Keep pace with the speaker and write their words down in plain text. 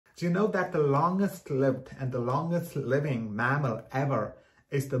Do you know that the longest lived and the longest living mammal ever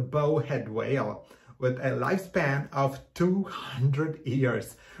is the bowhead whale with a lifespan of 200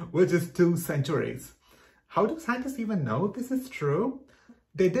 years, which is 2 centuries. How do scientists even know this is true?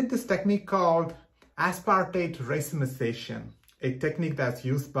 They did this technique called aspartate racemization, a technique that's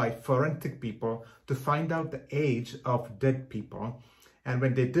used by forensic people to find out the age of dead people. And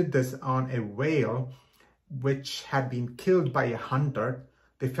when they did this on a whale which had been killed by a hunter,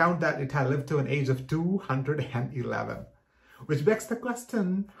 they found that it had lived to an age of 211. Which begs the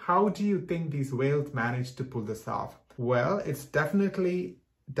question, how do you think these whales managed to pull this off? Well, it's definitely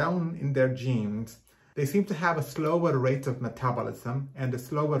down in their genes. They seem to have a slower rate of metabolism and a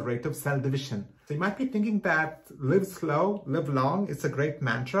slower rate of cell division. So you might be thinking that live slow, live long is a great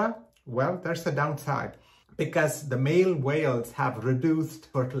mantra. Well, there's a downside because the male whales have reduced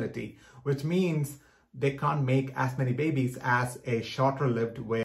fertility, which means they can't make as many babies as a shorter lived whale.